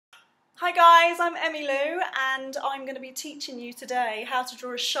Hi guys, I'm Emmylou and I'm going to be teaching you today how to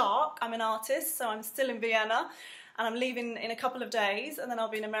draw a shark. I'm an artist, so I'm still in Vienna and I'm leaving in a couple of days and then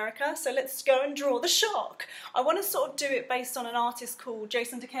I'll be in America. So let's go and draw the shark. I want to sort of do it based on an artist called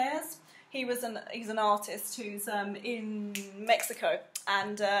Jason Decaires. He's an artist who's in Mexico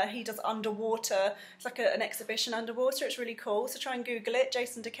and he does underwater. It's like an exhibition underwater. It's really cool. So try and Google it,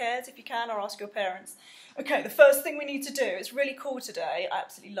 Jason Decaires, if you can, or ask your parents. Okay, the first thing we need to do, it's really cool today. I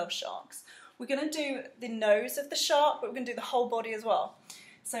absolutely love sharks. We're going to do the nose of the shark, but we're going to do the whole body as well.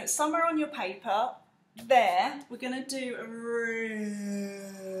 So somewhere on your paper, there, we're going to do a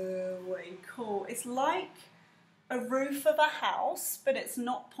really cool. It's like a roof of a house, but it's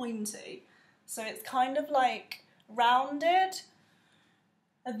not pointy. So it's kind of like rounded.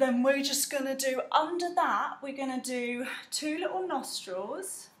 And then we're just going to do, under that, we're going to do two little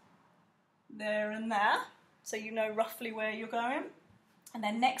nostrils, there and there, so you know roughly where you're going. And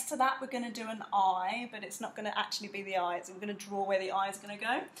then next to that, we're going to do an eye, but it's not going to actually be the eyes. We're going to draw where the eye is going to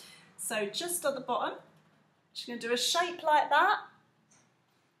go. So just at the bottom, just going to do a shape like that.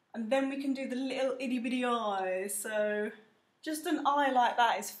 And then we can do the little itty bitty eyes. So just an eye like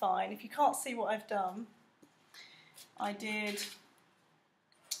that is fine. If you can't see what I've done, I did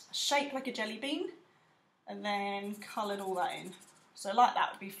a shape like a jelly bean and then coloured all that in. So like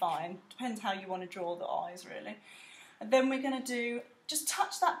that would be fine. Depends how you want to draw the eyes really. And then we're going to do, just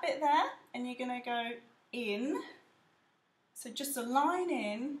touch that bit there and you're going to go in. So just a line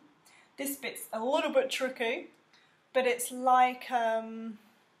in. This bit's a little bit tricky, but it's like, tummy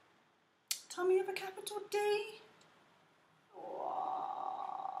of a capital D.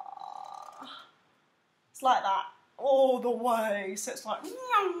 It's like that all the way. So it's like,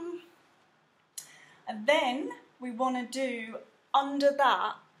 and then we want to do under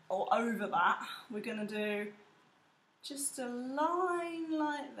that or over that, we're going to do just a line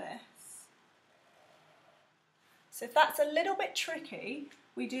like this. So if that's a little bit tricky,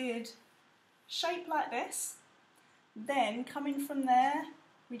 we did shape like this, then coming from there,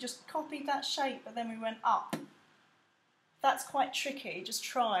 we just copied that shape, but then we went up. That's quite tricky, just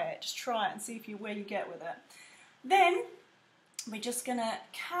try it and see where you get with it. Then we're just going to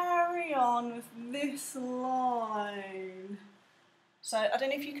carry on with this line. So I don't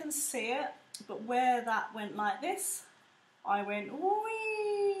know if you can see it, but where that went like this, I went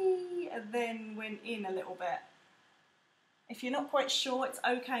wee and then went in a little bit. If you're not quite sure, it's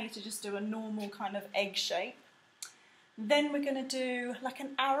okay to just do a normal kind of egg shape. Then we're going to do like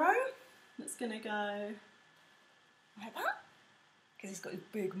an arrow that's going to go like that, because he's got his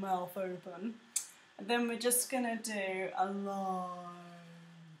big mouth open. And then we're just going to do a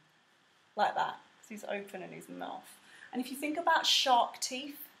line like that, because he's open in his mouth. And if you think about shark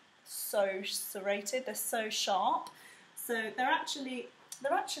teeth, so serrated, they're so sharp. So they're actually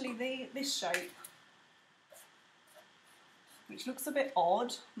this shape, which looks a bit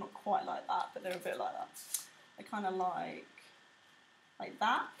odd, not quite like that, but they're a bit like that. They're kind of like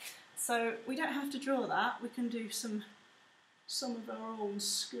that. So we don't have to draw that. We can do some of our own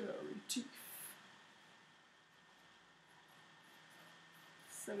scary teeth.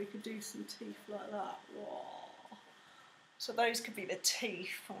 So we could do some teeth like that. Whoa. So those could be the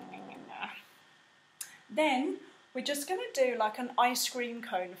teeth. Then we're just going to do like an ice cream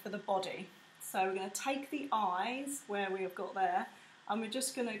cone for the body. So we're going to take the eyes where we have got there and we're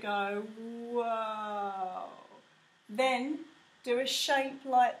just going to go whoa. Then do a shape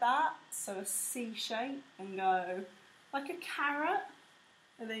like that, so a C shape, and go like a carrot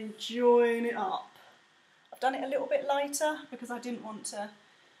and then join it up. I've done it a little bit lighter because I didn't want to,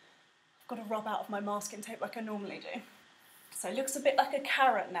 I've got to rub out of my masking tape like I normally do. So it looks a bit like a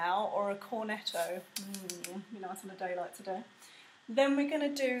carrot now, or a cornetto. You know, it's on a day like today. Then we're going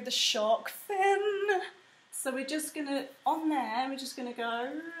to do the shark fin. So we're just going to, on there, we're just going to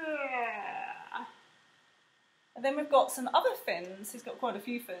go. And then we've got some other fins. He's got quite a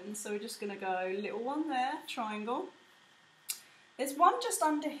few fins. So we're just going to go little one there, triangle. There's one just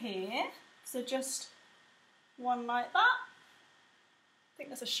under here. So just one like that. I think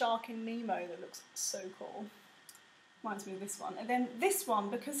there's a shark in Nemo that looks so cool. Reminds me of this one. And then this one,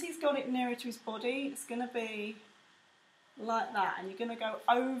 because he's got it nearer to his body, it's going to be like that. And you're going to go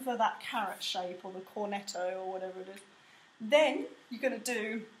over that carrot shape or the cornetto or whatever it is. Then you're going to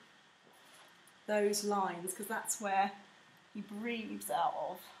do those lines, because that's where he breathes out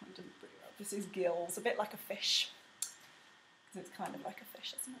of. I didn't breathe out. This is gills, a bit like a fish. Because it's kind of like a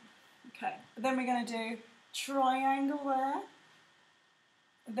fish, isn't it? Okay. And then we're going to do triangle there.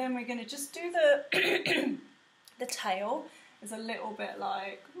 And then we're going to just do the... The tail is a little bit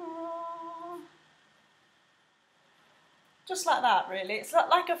like, Just like that, really. It's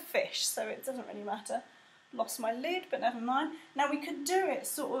like a fish, so it doesn't really matter. Lost my lid, but never mind. Now we could do it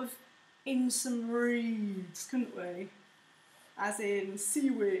sort of in some reeds, couldn't we? As in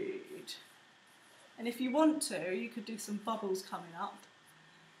seaweed. And if you want to, you could do some bubbles coming up.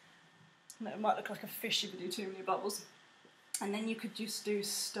 It might look like a fish if you do too many bubbles. And then you could just do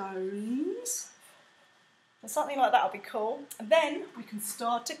stones. So something like that would be cool. And then we can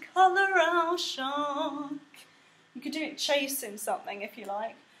start to colour our shark. You could do it chasing something if you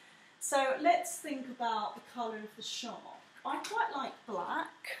like. So let's think about the colour of the shark. I quite like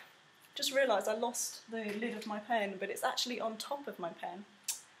black. Just realised I lost the lid of my pen, but it's actually on top of my pen.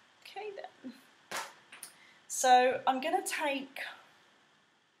 Okay then. So I'm going to take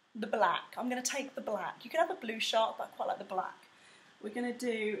the black. I'm going to take the black. You could have a blue shark, but I quite like the black. We're going to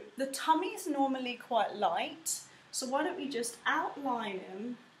do, the tummy's normally quite light, so why don't we just outline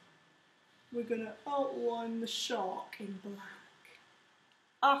him. We're going to outline the shark in black.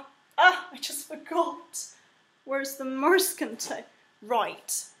 I just forgot. Where's the masking tape?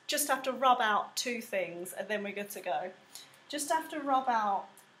 Right, just have to rub out two things and then we're good to go. Just have to rub out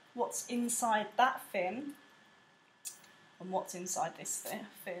what's inside that fin and what's inside this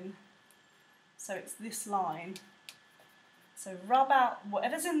fin. So it's this line. So rub out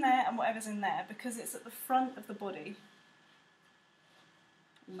whatever's in there and whatever's in there because it's at the front of the body.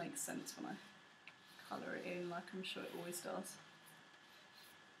 It makes sense when I colour it in like I'm sure it always does.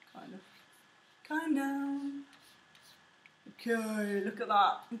 Kind of. Okay, look at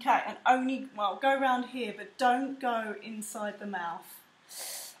that. Okay, and only, well, go around here, but don't go inside the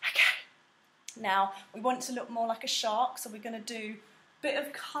mouth. Okay. Now, we want it to look more like a shark, so we're going to do a bit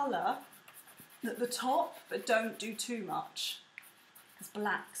of colour at the top, but don't do too much. Because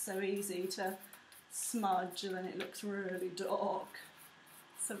black's so easy to smudge and then it looks really dark.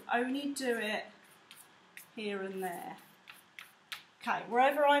 So only do it here and there. Okay,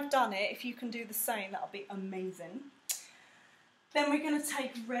 wherever I've done it, if you can do the same, that'll be amazing. Then we're going to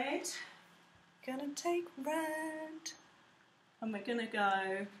take red. And we're going to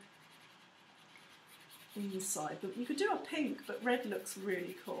go inside. You could do a pink, but red looks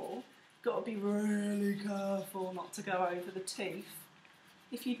really cool. Got to be really careful not to go over the teeth.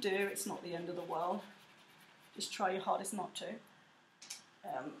 If you do, it's not the end of the world. Just try your hardest not to.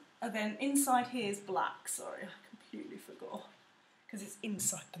 And then inside here is black. Sorry, I completely forgot. Because it's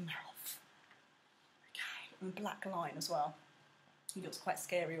inside the mouth. Okay, and a black line as well. He looks quite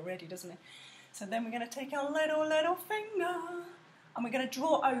scary already, doesn't he? So then we're going to take our little finger and we're going to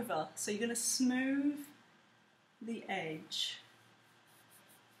draw over. So you're going to smooth the edge.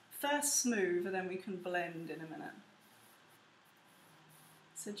 First smooth and then we can blend in a minute.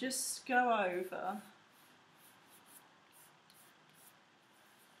 So just go over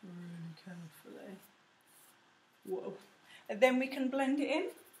really carefully. Whoa. And then we can blend it in,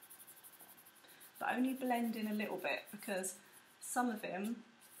 but only blend in a little bit because some of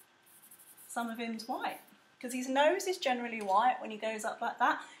him's white. Because his nose is generally white when he goes up like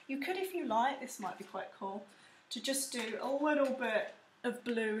that. You could, if you like, this might be quite cool, to just do a little bit of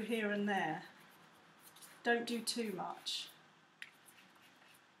blue here and there. Don't do too much.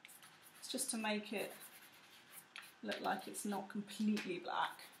 It's just to make it look like it's not completely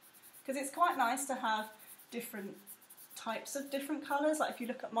black. Because it's quite nice to have different types of different colours. Like if you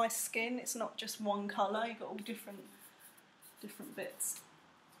look at my skin, it's not just one colour, you've got all different bits.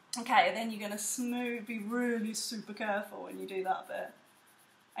 Okay, and then you're going to smooth, be really super careful when you do that bit.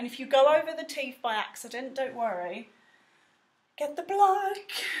 And if you go over the teeth by accident, don't worry. Get the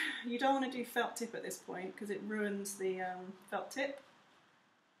black. You don't want to do felt tip at this point because it ruins the felt tip.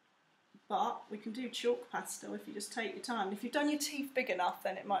 But we can do chalk pastel if you just take your time. If you've done your teeth big enough,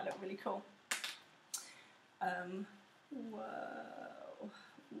 then it might look really cool. Whoa.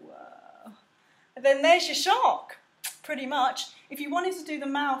 And then there's your shark, pretty much. If you wanted to do the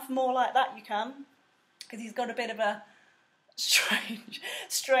mouth more like that, you can, because he's got a bit of a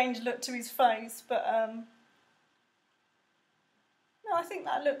strange look to his face, but no, I think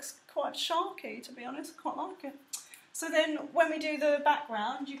that looks quite sharky, to be honest. I quite like it. So then when we do the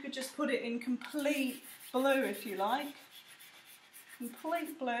background, you could just put it in complete blue if you like.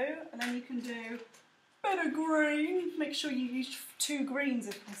 Complete blue, and then you can do a bit of green. Make sure you use 2 greens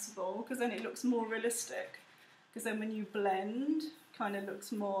if possible, because then it looks more realistic. Because then when you blend, it kind of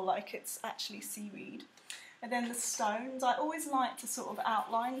looks more like it's actually seaweed. And then the stones, I always like to sort of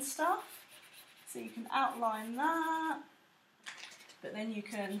outline stuff. So you can outline that, but then you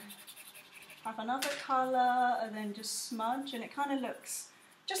can have another colour and then just smudge, and it kind of looks,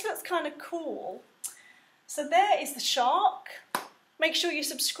 just looks kind of cool. So there is the shark. Make sure you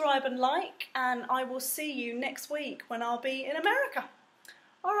subscribe and like, and I will see you next week when I'll be in America.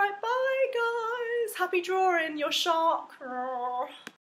 Alright, bye guys. Happy drawing, your shark.